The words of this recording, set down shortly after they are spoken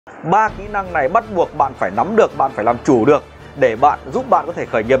Ba kỹ năng này bắt buộc bạn phải nắm được, bạn phải làm chủ được để giúp bạn có thể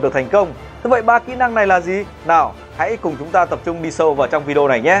khởi nghiệp được thành công. Thế vậy ba kỹ năng này là gì? Nào, hãy cùng chúng ta tập trung đi sâu vào trong video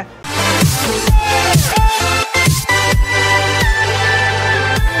này nhé.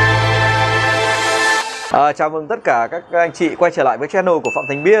 Chào mừng tất cả các anh chị quay trở lại với channel của Phạm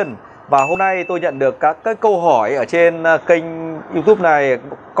Thành Biên. Và hôm nay tôi nhận được các câu hỏi ở trên kênh YouTube này,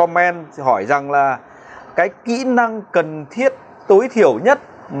 comment hỏi rằng là cái kỹ năng cần thiết tối thiểu nhất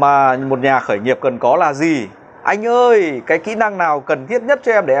mà một nhà khởi nghiệp cần có là gì? Anh ơi, cái kỹ năng nào cần thiết nhất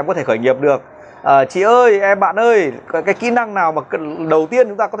cho em để em có thể khởi nghiệp được? Chị ơi, bạn ơi, cái kỹ năng nào mà đầu tiên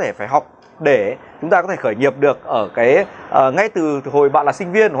chúng ta có thể phải học để chúng ta có thể khởi nghiệp được ở ngay từ hồi bạn là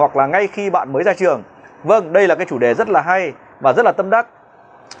sinh viên hoặc là ngay khi bạn mới ra trường? Vâng, đây là cái chủ đề rất là hay và rất là tâm đắc.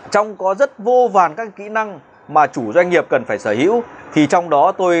 Trong có rất vô vàn các kỹ năng mà chủ doanh nghiệp cần phải sở hữu, thì trong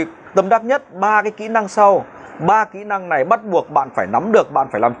đó tôi tâm đắc nhất ba cái kỹ năng sau. Ba kỹ năng này bắt buộc bạn phải nắm được, bạn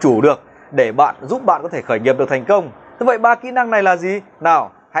phải làm chủ được để giúp bạn có thể khởi nghiệp được thành công. Thế vậy ba kỹ năng này là gì?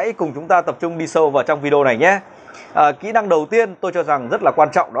 Nào, hãy cùng chúng ta tập trung đi sâu vào trong video này nhé. Kỹ năng đầu tiên tôi cho rằng rất là quan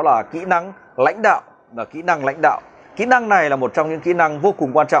trọng, đó là kỹ năng lãnh đạo. Kỹ năng lãnh đạo. Kỹ năng này là một trong những kỹ năng vô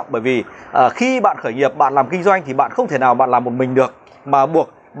cùng quan trọng, bởi vì khi bạn khởi nghiệp, bạn làm kinh doanh thì bạn không thể nào bạn làm một mình được, mà buộc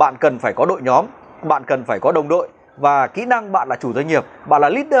bạn cần phải có đội nhóm, bạn cần phải có đồng đội. Và kỹ năng bạn là chủ doanh nghiệp, bạn là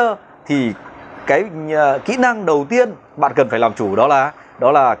leader, thì cái kỹ năng đầu tiên bạn cần phải làm chủ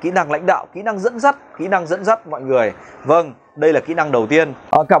đó là kỹ năng lãnh đạo, kỹ năng dẫn dắt mọi người. Vâng, đây là kỹ năng đầu tiên.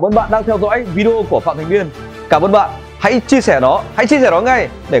 Cảm ơn bạn đang theo dõi video của Phạm Thành Biên. Cảm ơn bạn, hãy chia sẻ nó ngay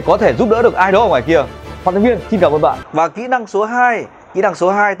để có thể giúp đỡ được ai đó ở ngoài kia. Phạm Thành Biên xin cảm ơn bạn. Và kỹ năng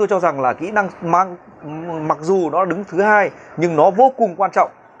số 2 tôi cho rằng là kỹ năng mặc dù nó đứng thứ hai nhưng nó vô cùng quan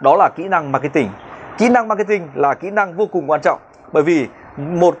trọng, đó là kỹ năng marketing. Kỹ năng marketing là kỹ năng vô cùng quan trọng, bởi vì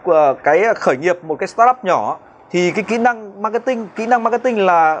một cái khởi nghiệp, một cái startup nhỏ thì cái kỹ năng marketing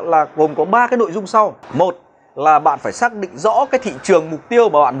là gồm có 3 cái nội dung sau. Một là bạn phải xác định rõ cái thị trường mục tiêu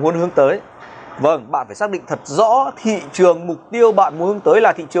mà bạn muốn hướng tới. Vâng, bạn phải xác định thật rõ thị trường mục tiêu bạn muốn hướng tới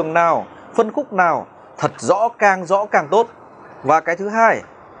là thị trường nào, phân khúc nào, thật rõ càng tốt. Và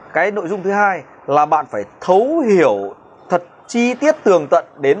cái nội dung thứ hai là bạn phải thấu hiểu thật chi tiết tường tận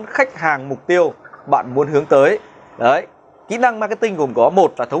đến khách hàng mục tiêu bạn muốn hướng tới. Đấy, kỹ năng marketing gồm có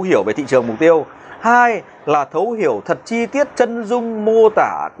một là thấu hiểu về thị trường mục tiêu, hai là thấu hiểu thật chi tiết chân dung mô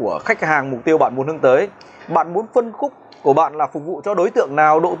tả của khách hàng mục tiêu bạn muốn hướng tới. Bạn muốn phân khúc của bạn là phục vụ cho đối tượng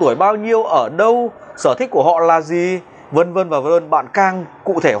nào, độ tuổi bao nhiêu, ở đâu, sở thích của họ là gì, vân vân và vân vân. Bạn càng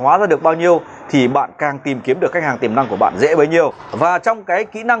cụ thể hóa ra được bao nhiêu thì bạn càng tìm kiếm được khách hàng tiềm năng của bạn dễ bấy nhiêu. Và trong cái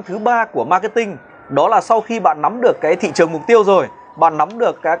kỹ năng thứ ba của marketing, đó là sau khi bạn nắm được cái thị trường mục tiêu rồi, bạn nắm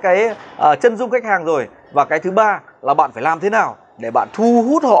được cái chân dung khách hàng rồi, và cái thứ ba là bạn phải làm thế nào để bạn thu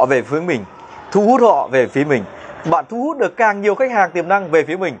hút họ về phía mình. Bạn thu hút được càng nhiều khách hàng tiềm năng về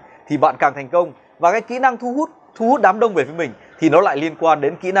phía mình thì bạn càng thành công. Và cái kỹ năng thu hút đám đông về phía mình thì nó lại liên quan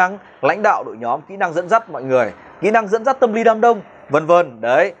đến kỹ năng lãnh đạo đội nhóm, kỹ năng dẫn dắt mọi người, kỹ năng dẫn dắt tâm lý đám đông, vân vân.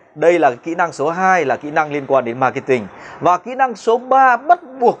 Đấy, đây là kỹ năng số 2 là kỹ năng liên quan đến marketing. Và kỹ năng số 3 bắt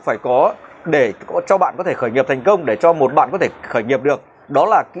buộc phải có để cho bạn có thể khởi nghiệp thành công, để cho một bạn có thể khởi nghiệp được, đó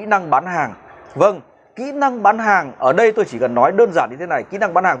là kỹ năng bán hàng. Vâng, kỹ năng bán hàng ở đây tôi chỉ cần nói đơn giản như thế này. Kỹ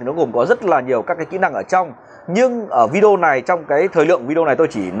năng bán hàng thì nó gồm có rất là nhiều các cái kỹ năng ở trong, nhưng ở video này, trong cái thời lượng video này, tôi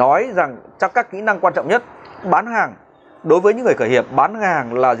chỉ nói rằng chắc các kỹ năng quan trọng nhất. Bán hàng đối với những người khởi nghiệp, bán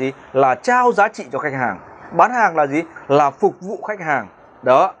hàng là gì? Là trao giá trị cho khách hàng. Bán hàng là gì? Là phục vụ khách hàng.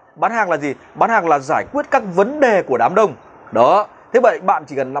 Đó, bán hàng là gì? Bán hàng là giải quyết các vấn đề của đám đông. Đó, thế vậy bạn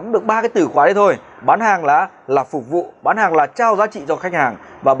chỉ cần nắm được 3 cái từ khóa đấy thôi. Bán hàng là phục vụ, bán hàng là trao giá trị cho khách hàng,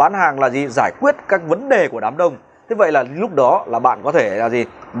 và bán hàng là gì? Giải quyết các vấn đề của đám đông. Thế vậy là lúc đó là bạn có thể là gì?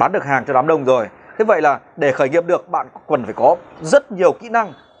 Bán được hàng cho đám đông rồi. Thế vậy là để khởi nghiệp được, bạn cần phải có rất nhiều kỹ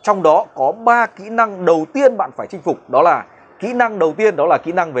năng. Trong đó có 3 kỹ năng đầu tiên bạn phải chinh phục. Đó là kỹ năng đầu tiên, đó là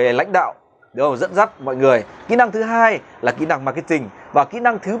kỹ năng về lãnh đạo, đúng không? Dẫn dắt mọi người. Kỹ năng thứ hai là kỹ năng marketing. Và kỹ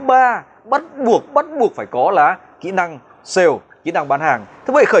năng thứ ba bắt buộc phải có là kỹ năng sale, kỹ năng bán hàng.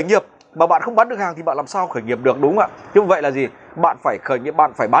 Thế vậy khởi nghiệp mà bạn không bán được hàng thì bạn làm sao khởi nghiệp được, đúng không ạ? Như vậy là gì? Bạn phải khởi nghiệp,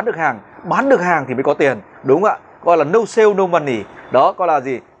 bạn phải bán được hàng thì mới có tiền, đúng không ạ? Gọi là no sale no money. Đó, gọi là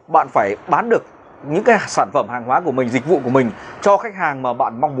gì? Bạn phải bán được những cái sản phẩm hàng hóa của mình, dịch vụ của mình cho khách hàng mà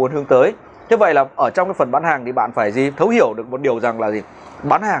bạn mong muốn hướng tới. Thế vậy là ở trong cái phần bán hàng thì bạn phải gì? Thấu hiểu được một điều rằng là gì?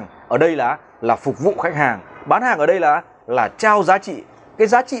 Bán hàng ở đây là phục vụ khách hàng. Bán hàng ở đây là trao giá trị. Cái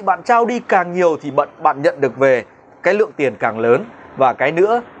giá trị bạn trao đi càng nhiều thì bạn nhận được về cái lượng tiền càng lớn. Và cái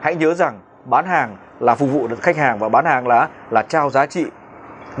nữa, hãy nhớ rằng bán hàng là phục vụ được khách hàng, và bán hàng là trao giá trị.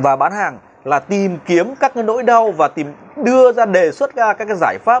 Và bán hàng là tìm kiếm các cái nỗi đau và đưa ra, đề xuất ra các cái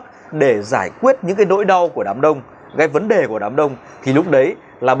giải pháp để giải quyết những cái nỗi đau của đám đông, cái vấn đề của đám đông. Thì lúc đấy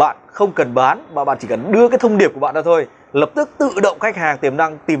là bạn không cần bán, mà bạn chỉ cần đưa cái thông điệp của bạn ra thôi, lập tức tự động khách hàng tiềm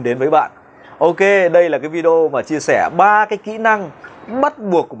năng tìm đến với bạn. Ok, đây là cái video mà chia sẻ 3 cái kỹ năng bắt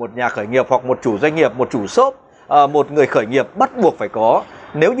buộc của một nhà khởi nghiệp hoặc một chủ doanh nghiệp, một chủ shop, một người khởi nghiệp bắt buộc phải có.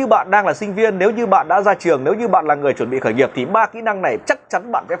 Nếu như bạn đang là sinh viên, nếu như bạn đã ra trường, nếu như bạn là người chuẩn bị khởi nghiệp thì 3 kỹ năng này chắc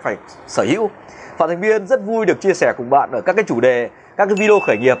chắn bạn sẽ phải sở hữu. Phạm Thành Biên rất vui được chia sẻ cùng bạn ở các cái chủ đề, các cái video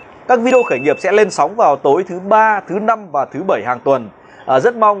khởi nghiệp. Các video khởi nghiệp sẽ lên sóng vào tối thứ 3, thứ 5 và thứ 7 hàng tuần.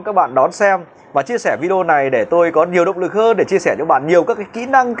 Rất mong các bạn đón xem và chia sẻ video này để tôi có nhiều động lực hơn để chia sẻ cho bạn nhiều các cái kỹ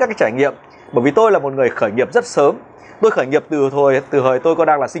năng, các cái trải nghiệm. Bởi vì tôi là một người khởi nghiệp rất sớm. Tôi khởi nghiệp từ thời tôi còn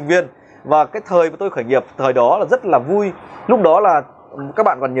đang là sinh viên. Và cái thời mà tôi khởi nghiệp, thời đó là rất là vui. Lúc đó là các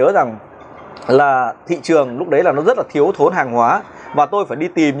bạn còn nhớ rằng là thị trường lúc đấy là nó rất là thiếu thốn hàng hóa. Và tôi phải đi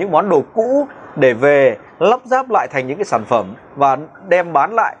tìm những món đồ cũ để về lắp ráp lại thành những cái sản phẩm và đem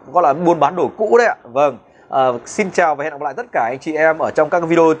bán lại, gọi là buôn bán đồ cũ đấy ạ. Vâng, xin chào và hẹn gặp lại tất cả anh chị em ở trong các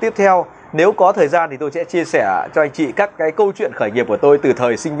video tiếp theo. Nếu có thời gian thì tôi sẽ chia sẻ cho anh chị các cái câu chuyện khởi nghiệp của tôi từ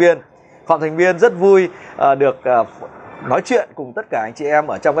thời sinh viên. Phạm Thành Biên rất vui được nói chuyện cùng tất cả anh chị em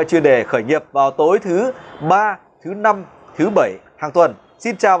ở trong cái chuyên đề khởi nghiệp vào tối thứ 3, thứ 5, thứ 7 hàng tuần.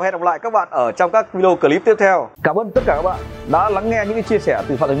 Xin chào và hẹn gặp lại các bạn ở trong các video clip tiếp theo. Cảm ơn tất cả các bạn đã lắng nghe những cái chia sẻ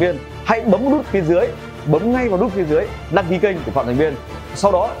từ Phạm Thành Biên. Hãy bấm nút phía dưới, bấm ngay vào nút phía dưới đăng ký kênh của Phạm Thành Biên.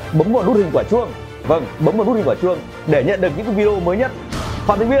 Sau đó bấm vào nút hình quả chuông. Vâng, bấm vào nút hình quả chuông để nhận được những cái video mới nhất.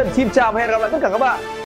 Phạm Thành Biên xin chào và hẹn gặp lại tất cả các bạn.